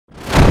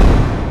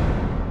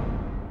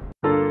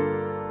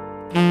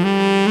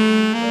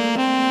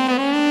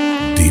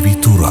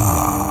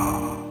Divithura.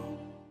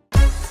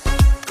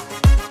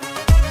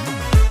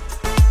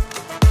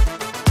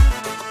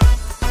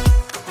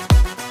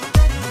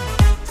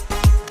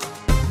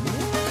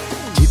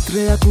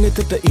 චිත්‍රයක්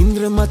නෙතට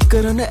ඉන්ද්‍රමත්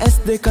කරන ඇස්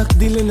දෙකක්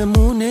දිලෙන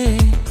මූනේ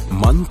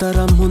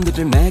මන්තරම් හොඳට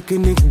නෑ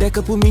කෙනෙක්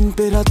දැකපු මින්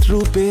පෙරත්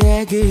රූපේ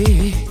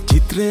ඇගේ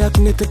චිත්‍රයක්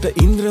නෙතට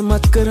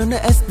ඉන්ද්‍රමත් කරන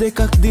ඇස්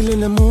දෙකක්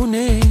දිලෙන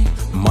මූනේ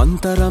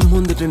මන්තරම්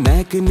හොඳට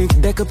නෑ කෙනෙක්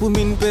දැකපු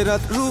මින්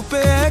පෙරත්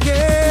රූපේ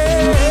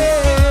ඇගේ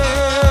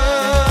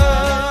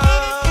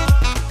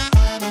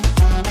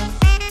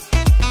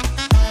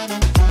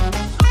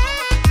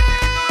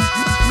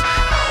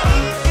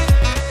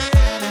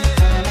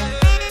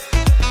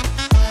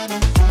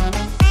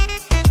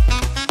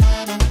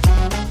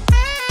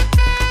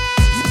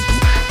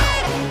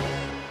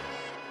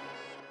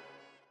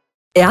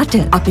එයාට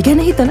අපි ගැන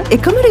හිතන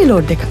එකම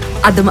රීලෝඩ් එක.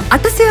 අදම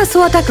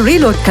 888ක්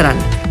රීලෝඩ් කරන්න.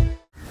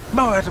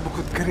 මවට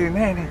මොකුත් කරේ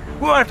නෑනේ.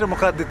 ඔයාට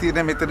මොකද්ද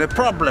තියෙන මෙතන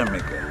ප්‍රොබ්ලම්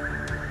එක?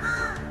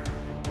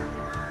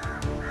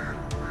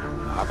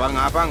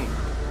 ආපන්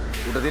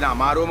උඩ දින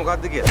අමාරුව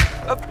මොකද්ද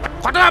කියලා.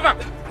 කොට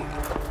ආපන්.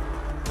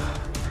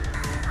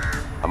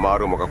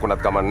 අමාරුව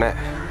මොකකුණත් කමන්නේ නෑ.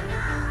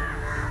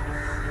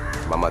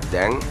 මම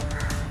දැන්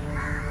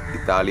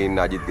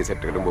ඉතාලියෙන් අජිත්ගේ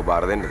සෙට් එකට උඹ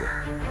බාර දෙන්නද?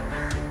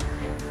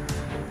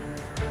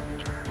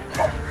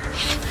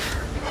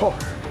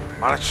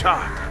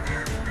 මරචා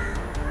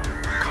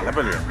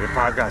කලබලෙන්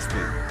එපා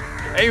ගස්ති.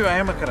 ඇයි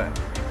එහෙම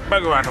කරන්නේ?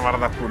 බගුවාට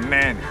වරදක්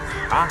වුන්නේ නෑනේ.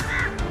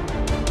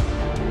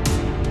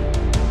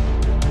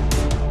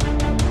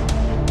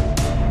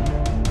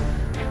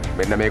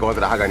 මෙන්න මේක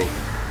හොඳට අහගනි.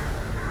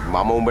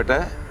 මම උඹට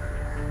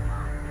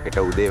හෙට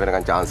උදේ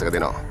වෙනකන් chance එක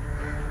දෙනවා.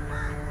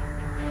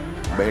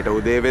 උඹ හෙට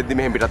උදේ වෙද්දි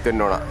මෙහෙන් පිටත්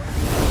වෙන්න ඕන.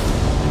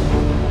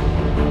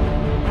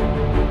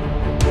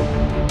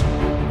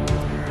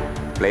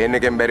 ප්ලේන්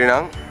එකෙන් බැරි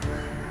නම්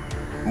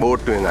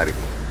බෝට්ටුවෙන් හරි.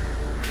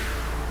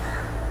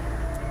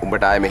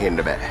 උඹට ආයෙ මෙහෙන්න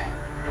බෑ.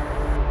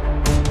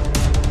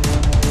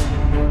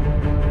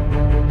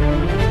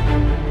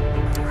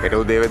 හෙට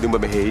උදේ වෙද්දි උඹ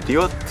මෙහෙ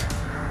හිටියොත්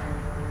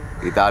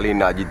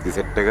ඉතාලියෙන් අජිත්ගේ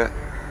සෙට් එක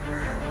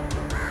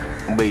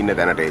උඹ ඉන්න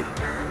තැනට එයි.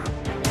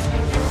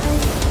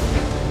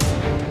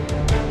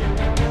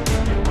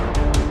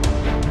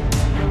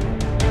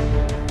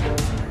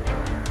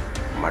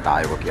 මට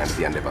ආයෙ කියන්න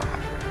තියන්න එපා.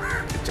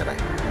 එච්චරයි.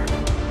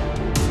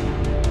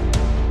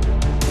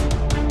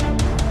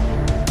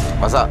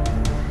 Masa?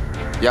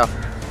 Ya.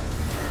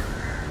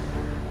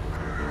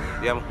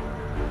 Diam.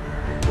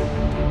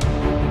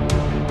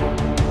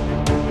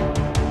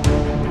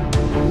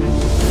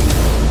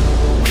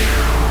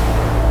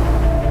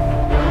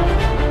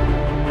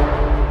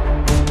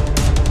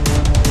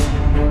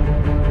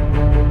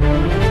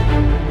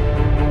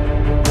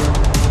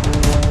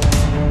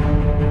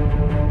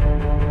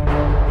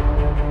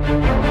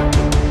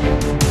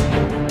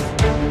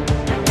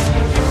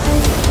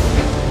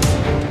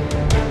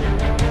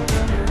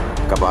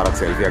 Kabarak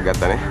selfie agak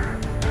gata nih.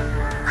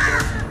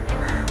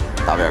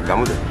 Tapi agak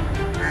muda.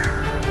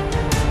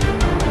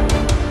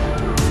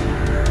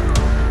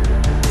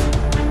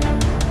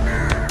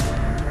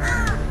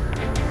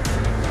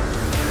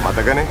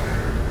 Mata kan nih?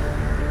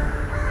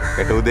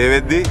 Ketu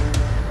David di.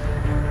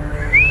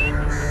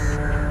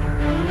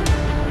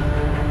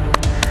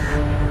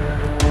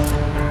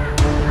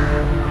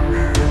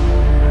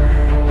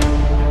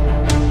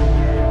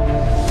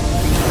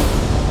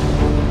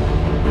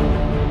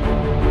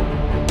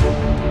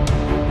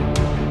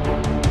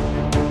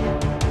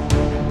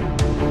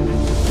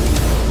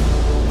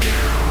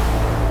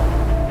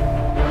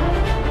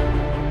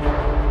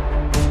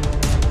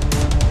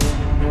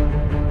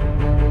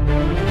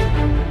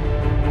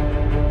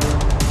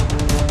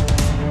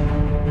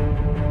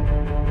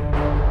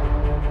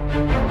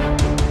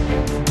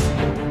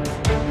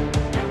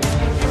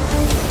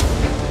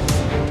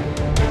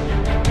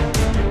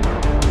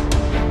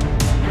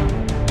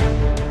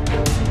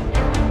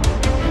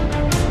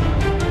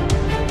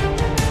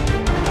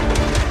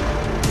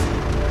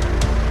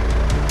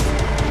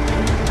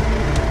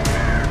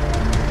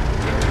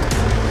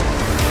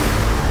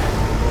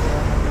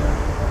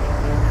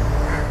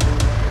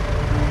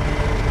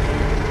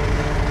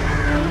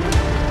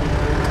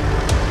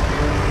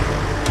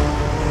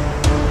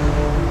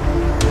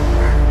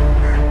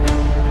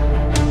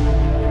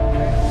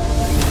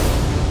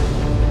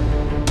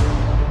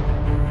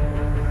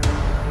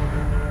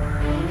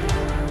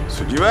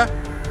 Sujiwa?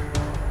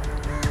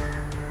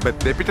 Bet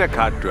depita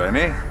kaattuwa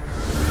ne?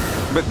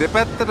 Bet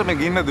depattata me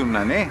ginna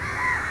dunna ne?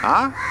 Ha?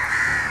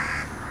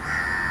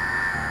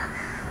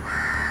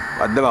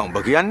 Wadda bang උඹ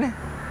කියන්නේ?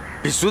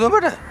 පිස්සුද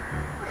ඔබට?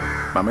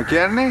 මම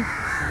කියන්නේ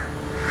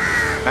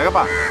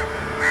නගපා.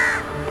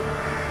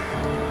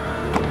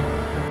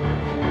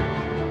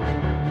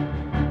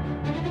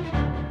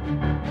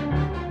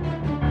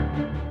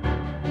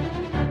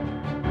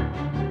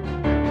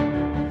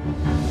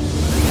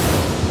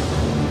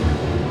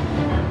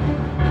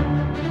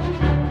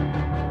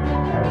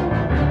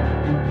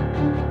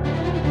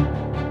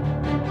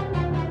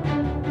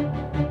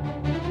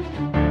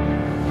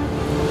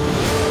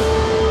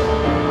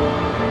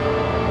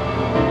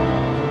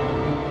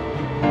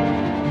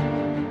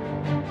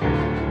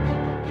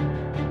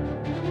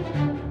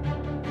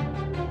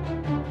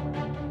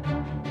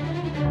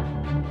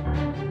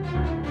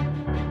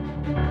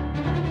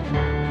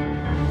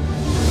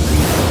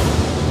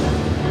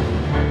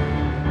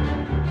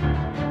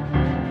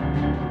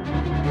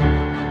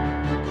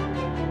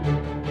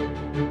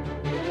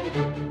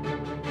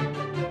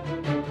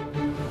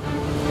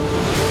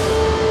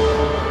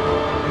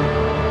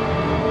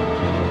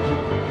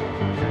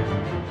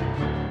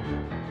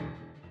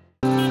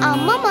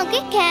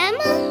 මගේ කෑම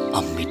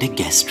අම්මිට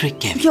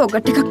gastric ඇවි.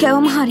 Yoghurt එකක්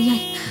කෑවම හරියයි.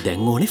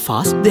 දැන් ඕනේ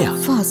ෆාස්ට් දෙයක්.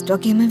 ෆාස්ට්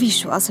වගේම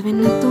විශ්වාස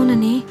වෙන්නත්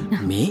ඕනනේ.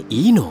 මේ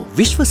ඊනෝ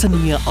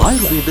විශ්වසනීය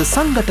ආයුර්වේද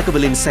සංඝටක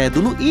වලින්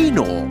සෑදුණු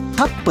ඊනෝ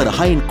තත්පර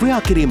 6න්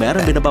ක්‍රියා කිරීම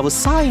ආරම්භන බව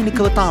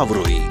සායනිකව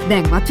තාවරුයි.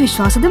 දැන්වත්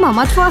විශ්වාසද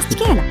මමත් ෆාස්ට්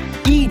කියලා.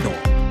 ඊනෝ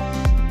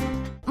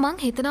මං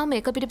හිතනවා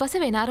මේක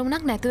පිටිපස්සේ වෙන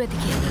අරමුණක් නැතුව ඇති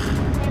කියලා.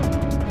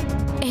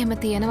 එහෙම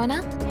තියෙනවා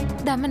නම්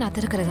දැම්ම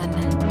නතර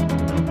කරගන්න.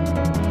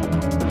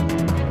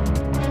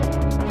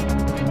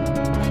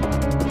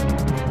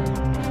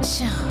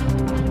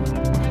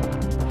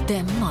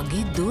 දැන්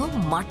මගේ දුව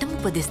මටම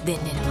උපදෙස්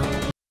දෙන්නෙනවා.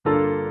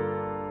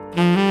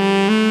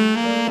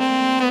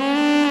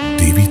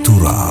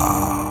 දිවිතුරා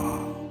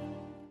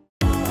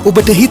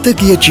ඔබට හිත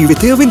ගිය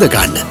ජීවිතය විඳ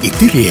ගන්න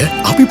ඉතිරිය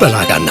අපි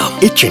බලා ගන්නම්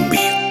HNB.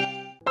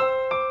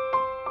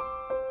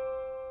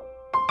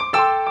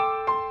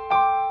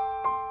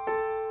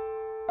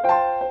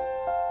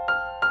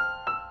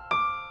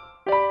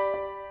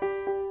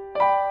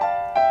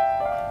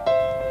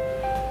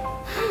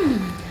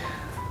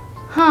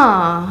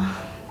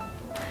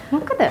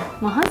 මොකද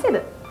මහන්සිද?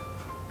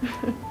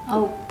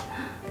 ඔව්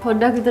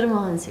පොඩ්ඩක් විතර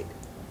මහන්සි.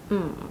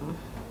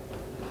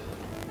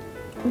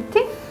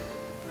 ඉතින්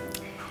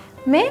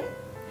මේ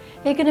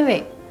ඒක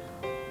නෙවෙයි.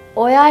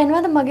 ඔයා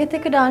එනවද මගෙත්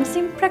එක්ක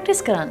ඩාන්සින්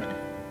ප්‍රැක්ටිස් කරන්න?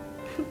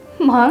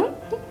 මං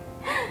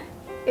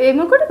ඒ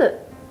මොකටද?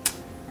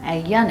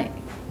 අයියානේ.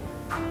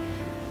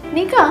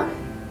 නිකා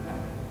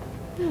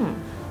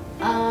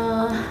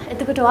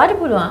එතකොට ඔයාට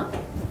පුළුවන්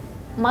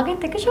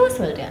මගෙත් එක්ක ෂෝස්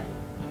වලට යන්න.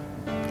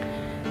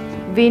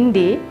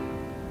 වින්ඩි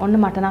ඔන්න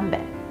මට නම්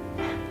බෑ.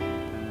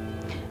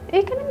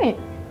 ඒක නෙමෙයි.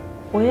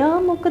 ඔයා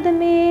මොකද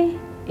මේ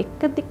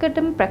එක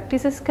දිගටම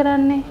ප්‍රැක්ටිසස්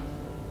කරන්නේ?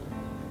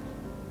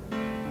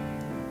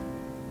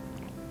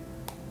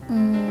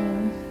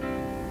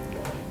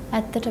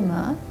 ඇත්තටම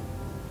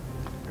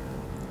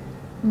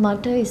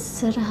මට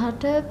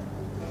ඉස්සරහට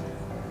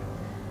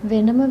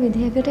වෙනම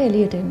විදිහකට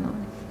එළියට එන්න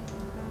ඕනේ.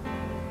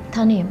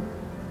 තනියම.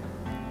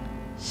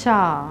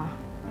 ෂා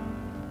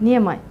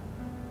නියමයි.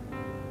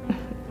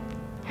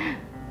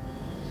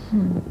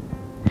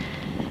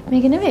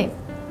 මේක නෙවෙයි.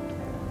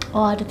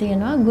 ඔයාට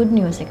තියෙනවා good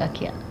news එකක්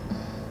කියන්න.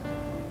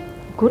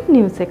 good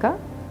news එක?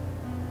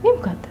 මේ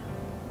මොකද්ද?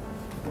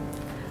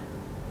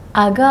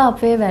 අග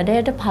අපේ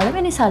වැඩේට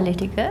පළවෙනි සල්ලි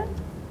ටික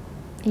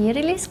ඊයේ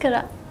රිලීස්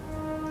කරා.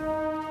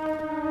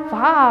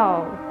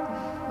 wow.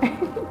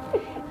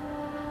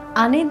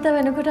 අනිද්දා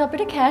වෙනකොට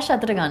අපිට කෑෂ්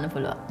අතර ගන්න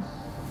පුළුවන්.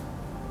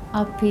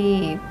 අපි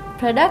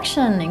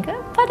ප්‍රොඩක්ෂන් එක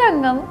පටන්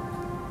ගමු.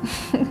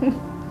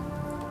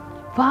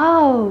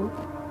 wow.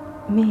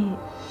 මේ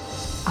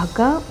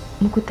අගා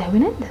මුකුත්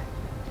ඇහුවේ නැද්ද?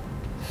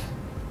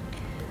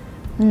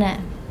 නෑ.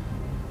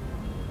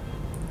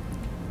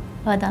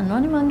 ඔයා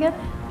දන්නවනේ මං ගැන.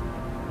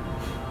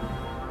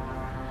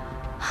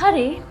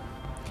 හරි.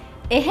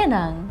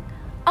 එහෙනම්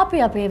අපි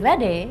අපේ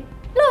වැඩේ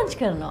ලොන්ච්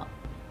කරනවා.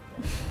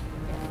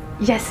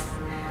 yes.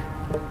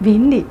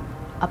 වින්ඩි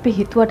අපි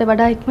හිතුවට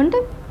වඩා ඉක්මනට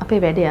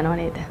අපේ වැඩේ යනව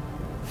නේද?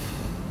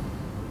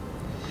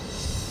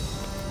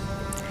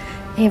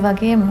 ඒ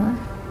වගේම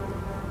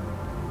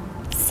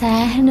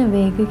සෑහෙන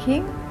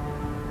වේගකින්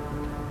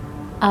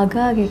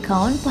අගාගේ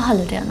කවුන්ට්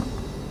පහළට යනවා.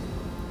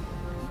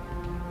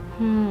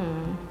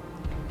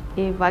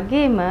 ඒ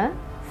වගේම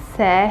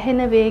සෑහෙන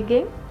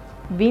වේගෙන්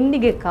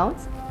වින්ඩිගේ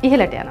කවුන්ට්ස්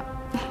ඉහළට යනවා.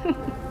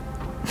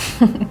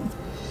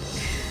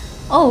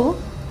 ඔව්.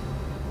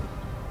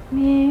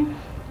 මේ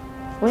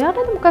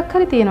ඔයාටද මොකක්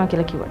හරි තියෙනවා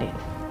කියලා කිව්වනේ.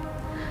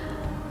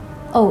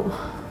 ඔව්.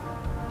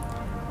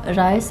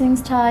 රයිසිං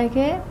ස්ටාර්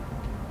එකේ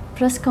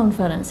ප්‍රෙස්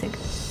කොන්ෆරන්ස් එක.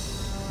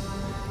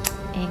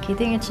 ඒක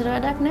ඉතින් එච්චර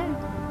වැඩක් නෑ.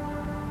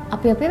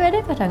 අපි අපේ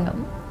වැඩේ පටන්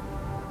ගමු.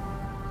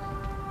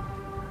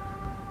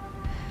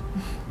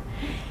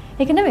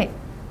 ඒක නෙවෙයි.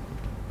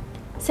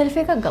 සෙල්ෆි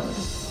එකක් ගමුද?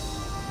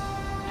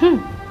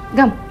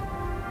 ගමු.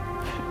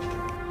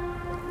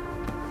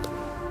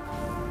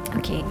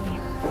 Okay.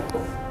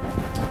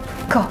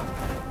 Go.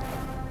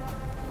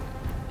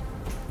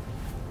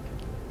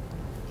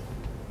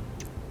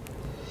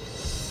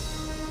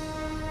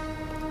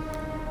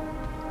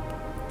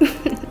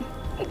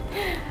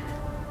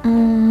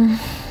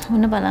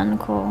 මොන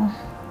බලන්නකෝ.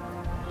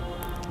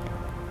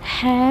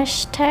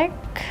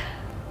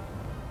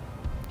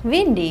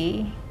 #Windy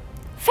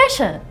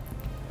Fashion.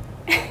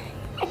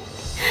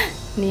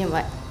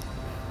 නියමයි.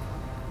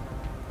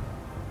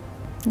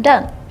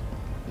 Done.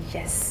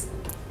 Yes.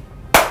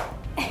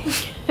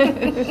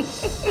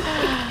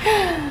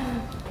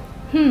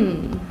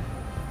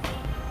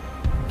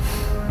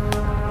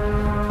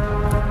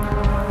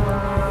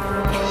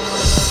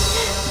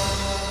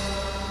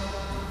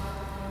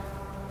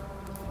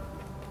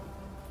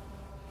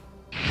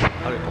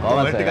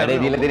 වැඩේ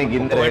දීලා තියෙන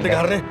ගින්දර ඔය ටික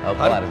හරිනේ.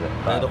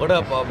 එතකොට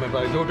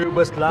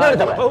YouTubers ලා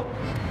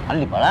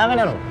අල්ලි බලාගෙන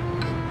යනවා.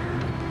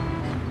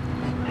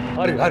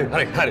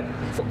 හරි.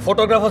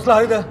 ෆොටෝග්‍රාෆර්ස්ලා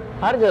හරිද?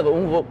 හරිද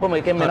උන් ඔක්කොම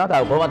එකෙන් වෙනවා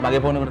තාම කොහොමද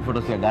මගේ ෆෝන් එකට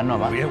ෆොටෝස් එක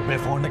ගන්නවා මේ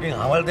ෆෝන් එකෙන්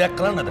අවල් දෙයක්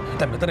කරන්නද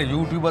දැන් මෙතන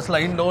YouTubers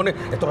ලා ඉන්න ඕනේ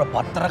ඒතර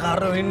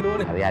පත්තරකාරයෝ ඉන්න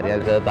ඕනේ හරි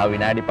තව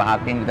විනාඩි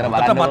 5කින් විතර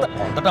බලන්න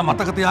හොඳට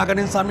මතක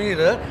තියාගන්න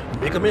සමීර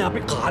මේක මේ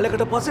අපි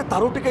කාලයකට පස්සේ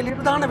තරු ටික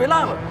එළියට දාන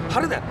වෙලාව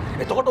හරිද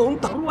එතකොට උන්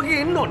තරු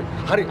වගේ එන්න ඕනේ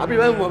හරි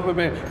අපි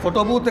මේ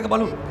ෆොටෝ බූත් එක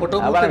බලමු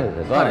ෆොටෝ බූත්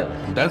එක හරි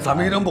දැන්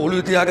සමීරම්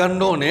ඔළුවේ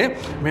තියාගන්න ඕනේ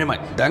මේමයි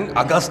දැන්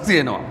අගස්තිය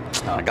එනවා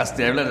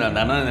අගස්තිය ඇවිල්ලා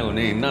නනනේ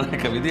උනේ ඉන්න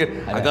එක විදිය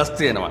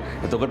අගස්තිය එනවා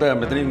එතකොට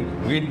මෙතනින්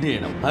විඩ්ඩි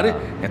එනවා හරි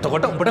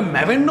එතකොට උඹට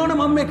මැවෙන්න ඕනේ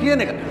මම මේ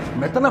කියන එක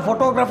මෙතන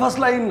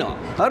ෆොටෝග්‍රාෆර්ස්ලා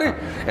ඉන්නවා හරි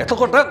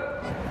එතකොට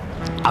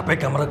අපේ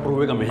කැමරා ක්‍රූ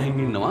එක මෙහෙන්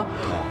ඉන්නවා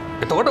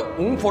එතකොට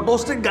උන්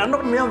ෆොටෝස් ටික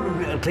ගන්නකොට මෙයා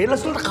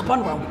ට්‍රේලර්ස් වලට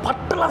කපනවා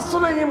පට්ට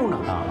ලස්සනයි එහෙම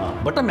උනා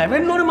බට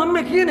මැවෙන්න ඕනේ මම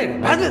මේ කියන එක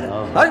හරිද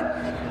හරි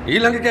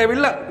ඊළඟට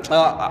ඇවිල්ලා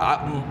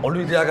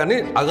ඔළුවේ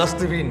තියාගන්නේ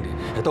අගස්ති වින්ඩි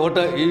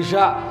එතකොට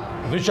ඊෂා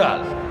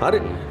විශාල් හරි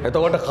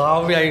එතකොට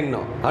කාව්‍යයා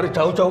ඉන්නවා හරි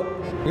චව්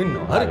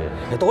ඉන්නවා හරි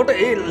එතකොට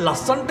ඒ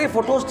ලස්සන්ට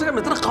ෆොටෝස් ටික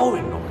මෙතන කව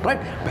ඉන්නවා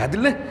රයිට්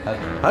පැහැදිලිනේ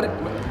හරි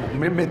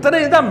මෙතන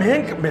ඉඳන්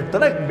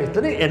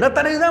මෙතන එන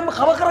තැන ඉඳන්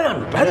කව කරගන්න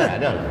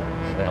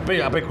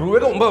පැහැදිලිද අපේ ක්‍රූ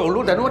එක උඹ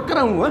ඔළුව දැනුවත්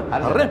කරමු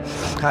හරි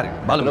හරි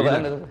බලමු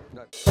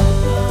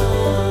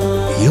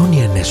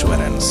යුනියන්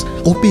ඇෂුරන්ස්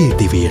ඔබේ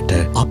දිවියට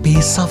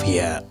අපේ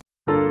සවිය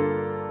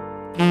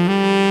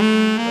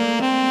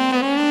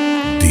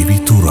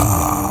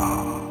දිවිතුරා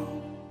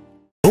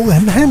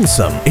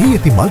හැන්සම් ඒ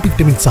ඇති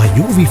මල්ටිවිටමින් සහ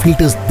UV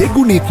ෆිල්ටර්ස්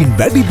දෙගුණයකින්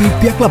වැඩි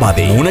දීප්තියක් ලබා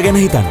දෙයි. මුණ ගැන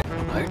හිතන්න.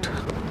 රයිට්.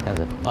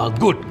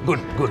 good.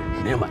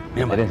 නියමයි.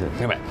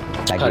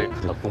 හරි.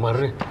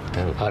 කුමාරනේ.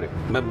 හරි.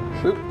 මම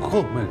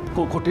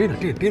කොටේන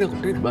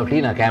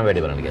ටීනා කැම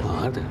වැඩි බලන්න කියලා.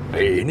 හරිද.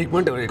 ඒ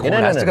නික්මන්ට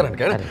කොහොමද ඇස්ට කරන්න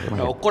කියලා.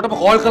 ඔක්කොටම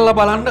කෝල් කරලා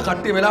බලන්න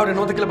කට්ටිය වෙලාවට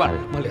එනවද කියලා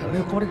බලන්න. මල්ලි හරි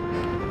කොහොමද?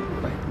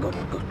 good.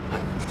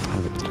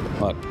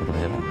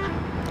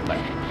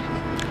 හරි.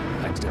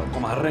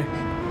 කුමාරනේ.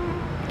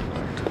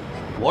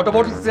 water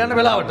bottles තියන්න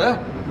වෙලාවට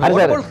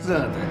water bottles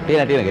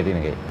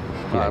ටීනගේ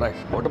හරි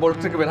water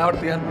bottles එක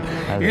වෙලාවට තියන්න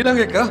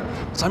ඊළඟ එක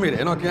සමීර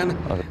එනවා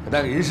කියන්නේ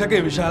දැන්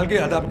ඊෂාගේ විශාල්ගේ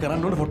අද අපි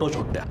කරන්න ඕනේ ෆොටෝ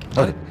ෂොට් එකක්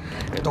හරි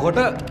එතකොට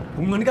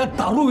උන් නිකන්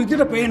තරු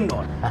විදිහට පේන්න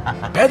ඕනේ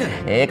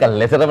පැහැදිලි ඒක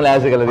ලෙසටම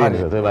ලෑස්ති කරලා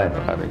තියෙනවා ඒ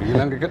බලන්න හරි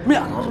ඊළඟ එක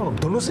මේ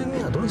දුනුසින්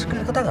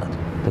කතා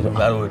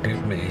කරා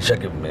මේ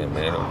ඊෂාගේ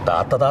මේ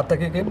තාත්තා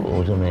කියන්නේ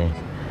ඕක මේ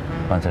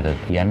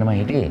පන්සලට කියන්න මම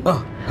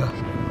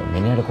හිටියේ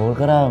මිනිහට කෝල්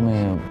කරා මේ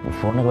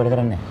ෆෝන් එක වැඩ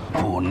කරන්නේ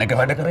නැහැ. ෆෝන් එක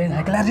වැඩ කරේ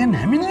නැහැ කියලා කියන්නේ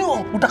නැහැ මිනිහෝ.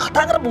 උට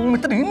කතා කරපු උන්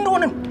මෙතන ඉන්න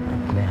ඕනේ.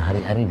 මේ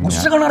හරි.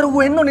 උස්සගෙන අර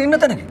ඌ එන්න ඕනේ ඉන්න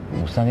තැනක.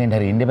 උස්සගෙන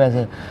හරි ඉන්න බෑස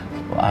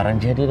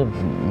ආරංචි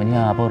හැටියට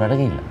මිනිහා ආපහු රට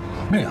ගිහිල්ලා.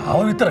 මේ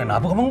ආව විතරයි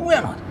නාපු ගමන් ඌ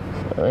යනවා.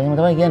 එහෙම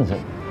තමයි කියන්නේ සර්.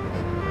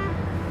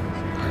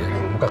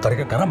 මොකක්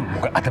කරේ කරම්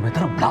මොකක් අත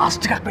මෙතන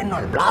බ්ලාස්ට් එකක්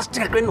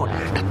වෙන්න ඕනේ.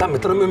 නැත්තම්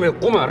මෙතන මේ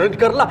කොහොම අරේන්ජ්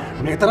කරලා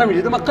මේ තරම්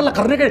විදිහමක් කරලා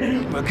කරන එක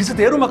කිසි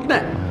තේරුමක්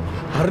නැහැ.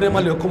 හරිනේ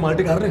මල්ලි ඔක්කොම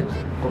මල්ටි කරන්නේ.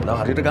 කොහොමද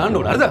හරියට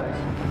ගන්න ඕනේ.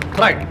 හරිද?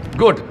 right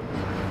good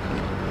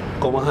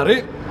කොහොම හරි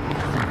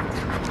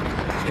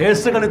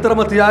හේස් එක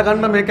නිතරම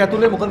තියාගන්න මේක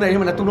ඇතුලේ මොකද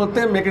එහෙම නැතුනොත්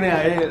මේක නේ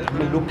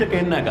ඒ ලුක් එක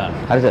එන්න ගන්න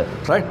හරි සර්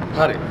right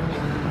හරි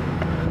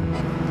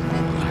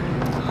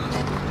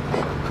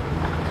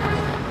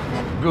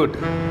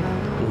good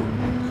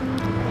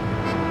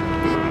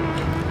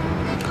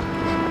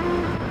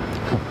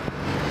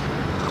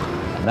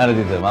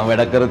නරදිද මම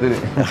වැඩක් කරලා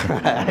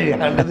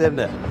තියෙන්නේ යන්න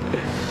දෙන්න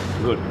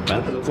good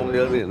මන්ට කොහොමද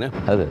යන්නේ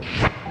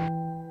හරිද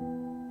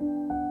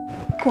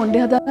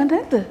කොණ්ඩේ හදාගන්න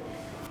නැද්ද?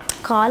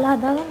 කාලා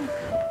හදාගන්න.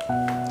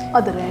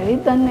 අද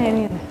රෑවිත් දන්නේ නැහැ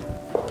නේද?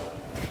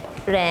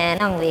 රෑ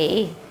නම්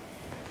වෙයි.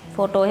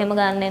 ෆොටෝ එහෙම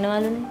ගන්න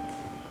එනවලුනේ.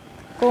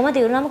 කොහමද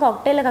ඉවරනම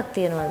කොක්ටේල් එකක්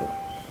තියනවලු.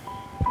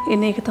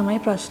 එන එක තමයි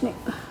ප්‍රශ්නේ.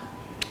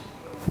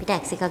 අපි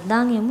ටැක්සි එකක්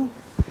දාන් යමු.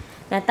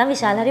 නැත්තම්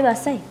විශාල හරි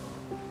බස්සයි.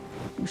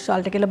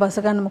 විශාල්ට කියලා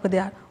බස්ස ගන්න මොකද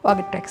යාර?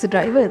 ඔයාගේ ටැක්සි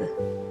ඩ්‍රයිවර්ද?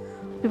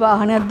 අපි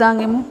වාහනයක්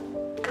දාන් යමු.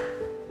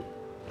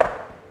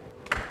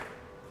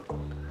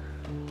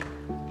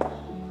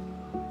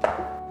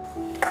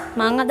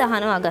 මං අද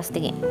අහනවා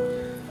අගස්තිගෙන්.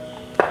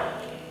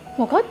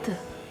 මොකද්ද?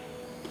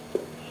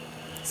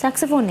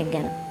 සැක්සෆෝන් එක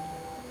ගැන.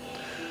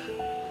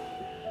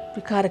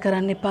 විකාර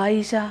කරන්න එපා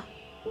ඊෂා.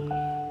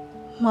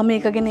 මම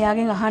මේක ගැන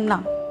එයාගෙන්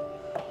අහන්නම්.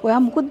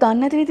 ඔයා මුකුත් දන්නේ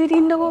නැති විදිහට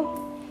ඉන්නකෝ.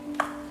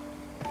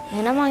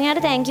 එහෙනම් මං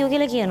එයාට thank you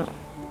කියලා කියනවා.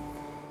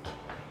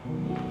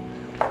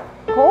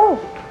 කො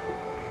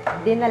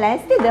දෙන්න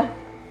ලෑස්තිද?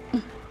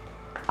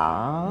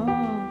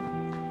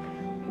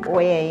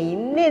 ඔය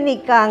ඉන්නේ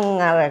නිකන්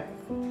අර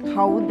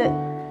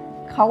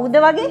කවුද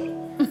වගේ?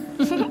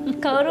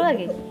 කවුරු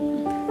වගේ?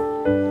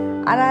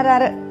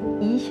 අර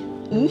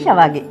ඊෂා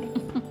වගේ.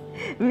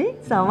 මේ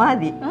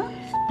සමාධි.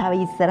 තව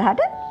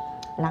ඉස්සරහට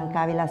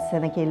ලංකාවේ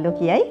ලස්සන කෙල්ලෝ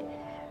කියයි.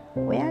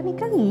 ඔයා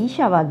නිකන්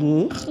ඊෂා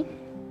වගේ.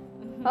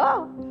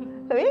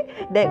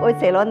 දැන් ඔය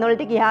සෙලොන්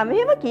වලට ගියාම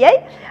එහෙම කියයි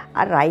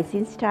අර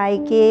රයිසින් ස්ටාර්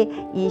එකේ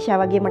ඊෂා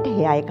වගේ මට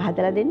හෙයා එක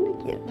හදලා දෙන්න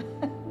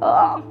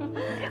කියලා.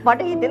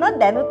 මට හිතෙනවා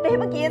දැනුත්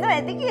එහෙම කියනවා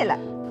ඇති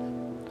කියලා.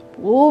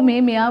 ඕ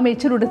මෙයා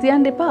මෙච්චර උඩ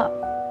තියන්න එපා.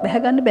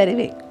 බැහැ ගන්න බැරි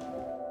වෙයි.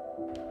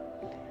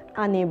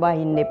 අනේ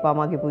බහින්න එපා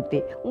මගේ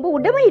පුතේ. උඹ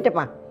උඩම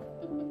හිටපන්.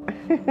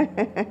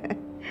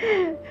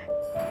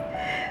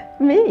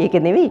 මේ ඒක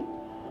නෙවෙයි.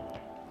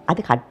 අද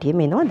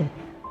කට්ටියම එනවද?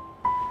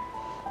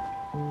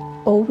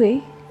 ඔව් වෙයි.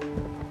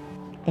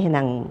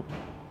 එහෙනම්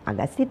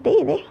අගස්සිට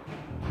එයිනේ.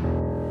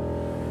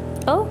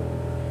 ඔව්.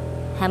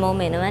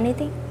 හැමෝම එනවනේ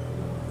ඉතින්.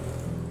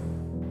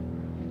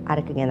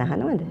 අරක ගැන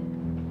අහනවද?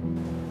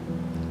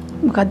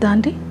 මොකක්ද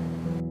ආන්ටි?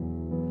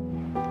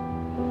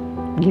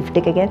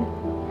 ගිෆ්ට් එක ගැන.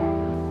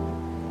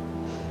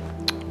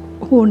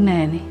 ඕනේ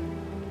නෑනේ.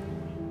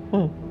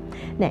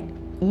 නෑ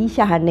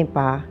ඊෂා අහන්න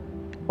එපා.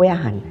 ඔය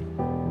අහන්න.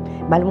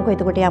 බලමුකෝ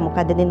එතකොට යා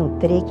මොකද්ද දෙන්න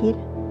උත්තරේ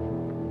කියලා.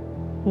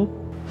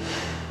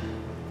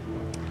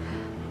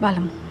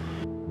 බලමු.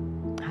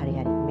 හරි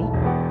මේ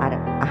අර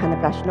අහන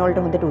ප්‍රශ්න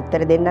වලට හොඳට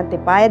උත්තර දෙන්නත්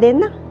එපාය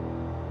දෙන්න.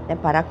 දැන්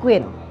පරක්කු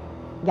වෙනවා.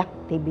 යක්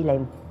තිබිලා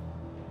එමු.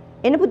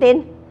 එන්න පුතෙන්.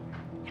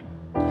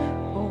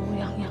 ඔව්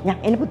යන්. යක්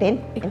එන්න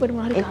පුතෙන්. එකපරම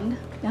හරි ගන්න.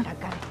 යන්.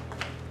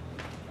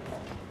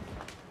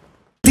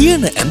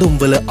 තියෙන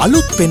ඇඳුම්වල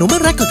අලුත් පෙනුම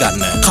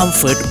රැකගන්න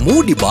කම්ෆර්ට්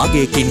මූඩි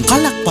භාගයකින්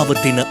කලක්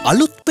පවතින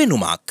අලුත්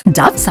පෙනුමක්.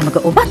 ඩව් සමග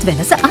ඔබත්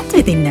වෙනස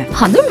අත්විඳින්න.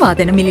 හඳුන්වා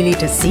දෙන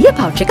මිලිලීටර් 100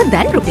 පවුච් එක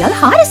දැන් රුපියල්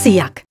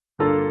 400ක්.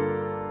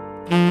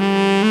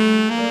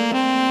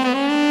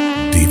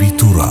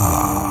 Divithura.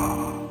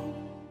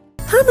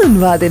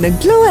 හඳුන්වා දෙන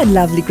Glow and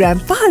Lovely gram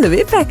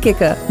 15 pack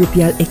එක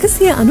රුපියල්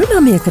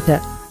 199කට.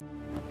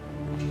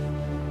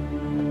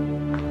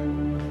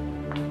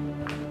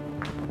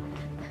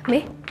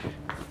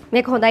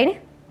 මේක හොඳයිනේ?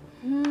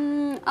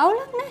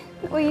 අවුලක් නෑ.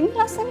 ඔය ඉන්න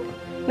ලස්සන.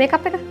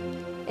 මේකප් එක.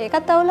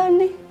 ඒකත්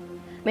අවුලන්නේ.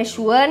 මේ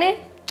ෂුවර්නේ?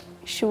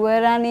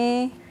 ෂුවර් අනේ.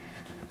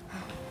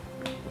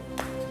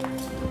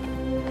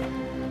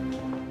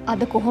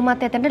 අද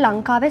කොහොමත් එතනට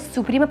ලංකාවේ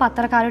සුපිරිම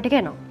පත්තරකාරයෝ ටික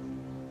එනවා.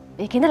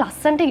 ඒකෙන්ද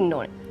ලස්සනට ඉන්න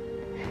ඕනේ.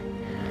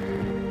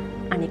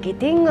 අනික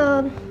ඉතින්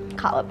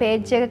කවර්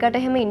පේජ් එකකට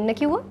එහෙම ඉන්න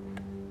කිව්වොත්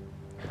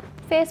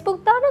Facebook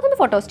දාන හොඳ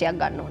ෆොටෝස් ටිකක්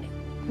ගන්න ඕනේ.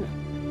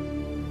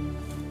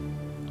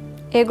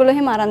 ඒගොල්ලෝ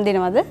එහෙම අරන්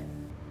දෙනවද?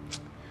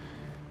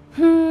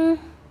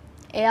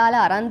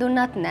 එයාලා අරන්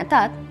දුන්නත් නැතත්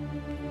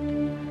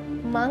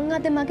මං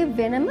අද මගේ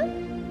වෙනම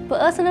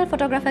පර්සනල්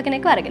ෆොටෝග්‍රැෆර්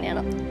කෙනෙක්ව අරගෙන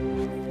යනවා.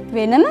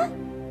 වෙනම?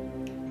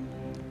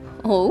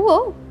 ඔව්.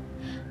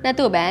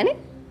 නැතුව බෑනේ.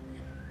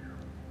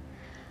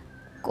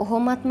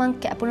 කොහොමත් මං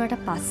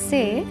කැපුණාට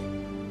පස්සේ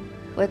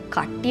ඔය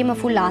කට්ටියම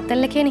ෆුල්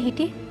ආතල්ල කියන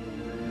හිටියේ.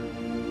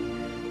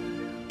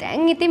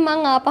 දැන් ඉතින්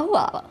මං ආපහු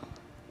ආවා.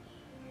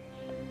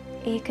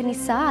 ඒක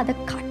නිසා අද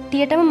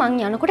කට්ටියටම මං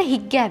යනකොට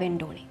හික්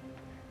ගෑවෙන්න ඕනේ.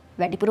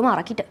 වැඩිපුරම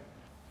අරකිට.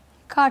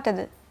 කාටද?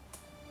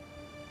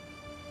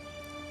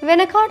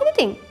 වෙන කාටද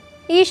ඉතින්?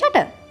 ඊෂට.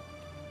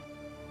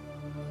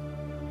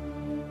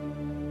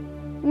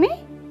 මේ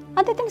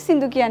අද එතන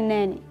සින්දු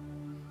කියන්නේ නෑනේ.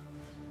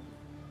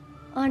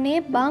 අනේ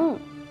බං.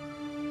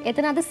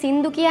 එතන අද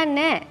සින්දු කියන්නේ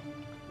නෑ.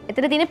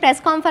 එතන තියෙන ප්‍රෙස්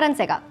කොන්ෆරන්ස්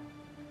එක.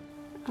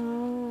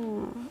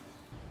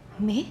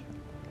 මේ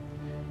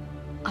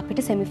අපිට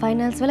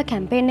සෙමිෆයිනල්ස් වල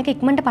කැම්පේන් එක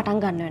ඉක්මනට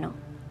පටන් ගන්න වෙනවා.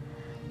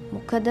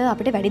 මොකද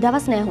අපිට වැඩි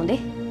දවස් නෑ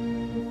හොඳේ.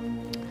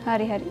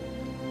 හරි.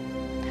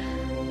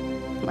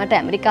 මට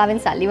ඇමරිකාවෙන්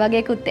සල්ලි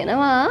වගේකුත්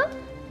එනවා.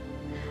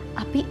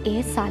 අපි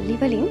ඒ සල්ලි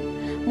වලින්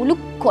මුළු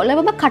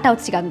කොළඹම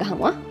කටවුට්ස් ටිකක්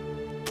ගහමු.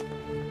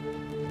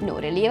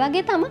 නෝරෙලිය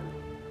වගේ තමයි.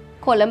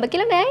 කොළඹ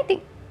කියලා නෑ ඉතින්.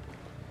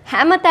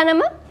 හැම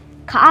තැනම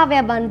කාව්‍ය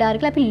බණ්ඩාර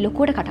කියලා අපි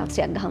ලොකුවට කටවුට්ස්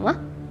ටිකක් ගහමු.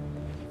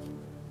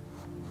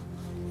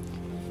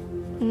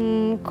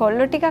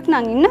 කොල්ලෝ ටිකක්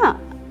නම් ඉන්නවා.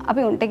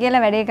 අපි උන්ට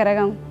කියලා වැඩේ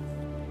කරගමු.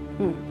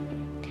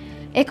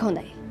 ඒක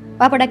හොඳයි.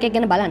 ඔයා පොඩක් ඒක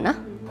ගැන බලන්න.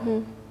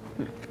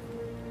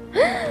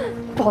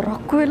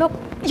 පොරක්කු වෙලා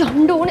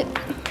යන්න ඕනේ.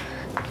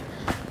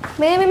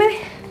 මේ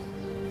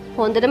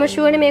හොඳටම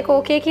ෂුවර්නේ මේක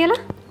ඕකේ කියලා?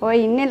 ඔය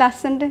ඉන්නේ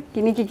ලස්සනට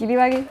කිනි කිකිලි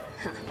වගේ.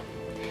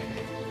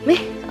 මේ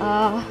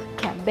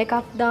කැබ් එකක්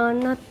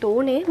දාන්නත්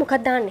ඕනේ.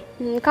 මොකක්ද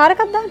දාන්නේ? කාර්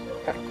එකක් දාන්න.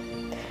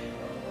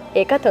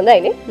 ඒකත්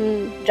හොඳයිනේ.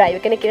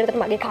 ඩ්‍රයිවර් කෙනෙක්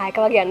කියනකොට මගේ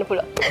කායක වගේ යන්න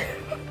පුළුවන්.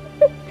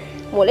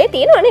 මොලේ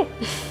තියෙනවනේ.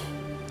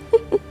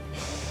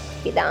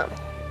 ඉදාම්.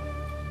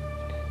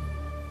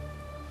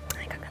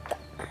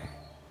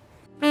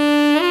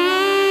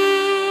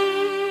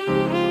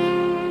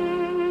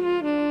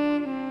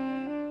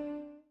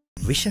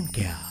 විෂන්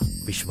කෙයා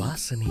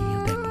විශ්වාසනීය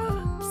දැක්ම.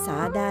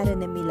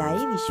 සාධාරණ මිලයි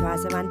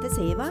විශ්වාසවන්ත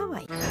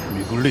සේවාවයි.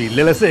 මිගුල්ල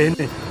ඉල්ලලස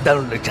එන්නේ.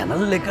 දැන්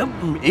channel එක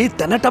ඒ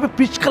තැනට අපි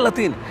පිච් කරලා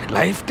තියෙන.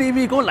 live TV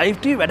එක live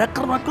TV වැඩක්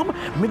කරනකොම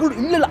මිගුල්ල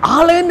ඉල්ලලා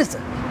අහලා එන්නේ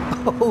සර්.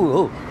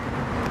 ඔව්.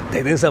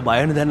 දෙදෙස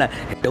බයන දැන්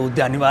හෙට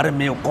උදේ අනිවාර්යෙන්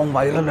මේ ඔක්කොම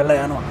වයිරල් වෙලා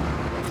යනවා.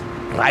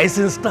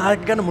 රයිසින් ස්ටාර්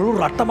එක ගැන මුළු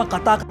රටම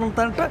කතා කරන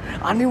තැනට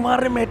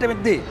අනිවාර්යෙන්ම හෙට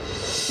වෙද්දී.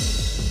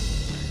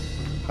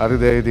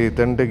 හරිද ඉතින්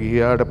එතනට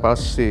ගියාට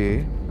පස්සේ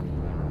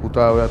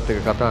පුතා ඔයත් එක්ක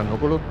කතා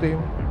නොකළොත්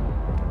එහෙම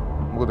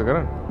මොකද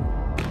කරන්නේ?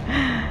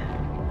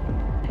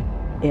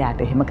 එයාට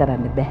එහෙම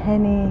කරන්න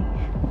බැහැනේ.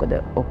 මොකද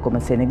ඔක්කොම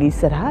සෙනග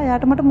ඉස්සරහා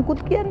එයාට මට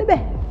මුකුත් කියන්න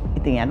බෑ.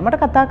 ඉතින් එයාට මට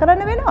කතා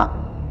කරන්න වෙනවා.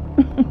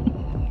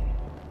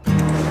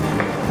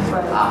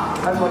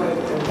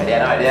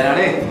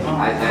 වැඩියනනේ.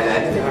 ආයි.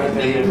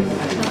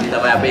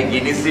 තමයි අපේ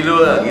ගිනිස්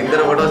සිලුව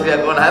ගින්දර ෆොටෝස්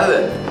එකක් ඕන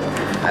හරිද?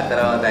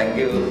 අතරම thank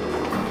you.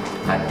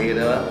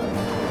 කට්ටියටම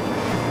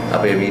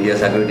අපේ මීඩියා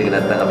සෙකියුරිටි එක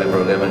නැත්නම් අපේ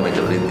ප්‍රෝග්‍රෑම් එක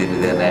මෙච්චර රිද්දින්න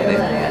දෙයක් නැහැ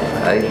නේ.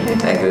 හරි.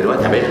 thank you very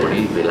much. හැබැයි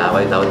පොඩි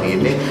වෙලාවයි තව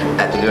තියෙන්නේ.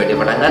 ඇතුලේ වැඩේ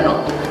පටන් ගන්නවා.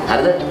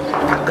 හරිද?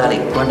 අක්කාලා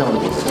ඉක්මනට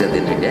මොකද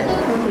දෙන්න ඉන්නේ.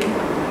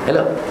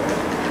 හෙලෝ.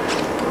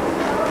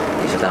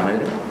 ඉෂ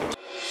තමයි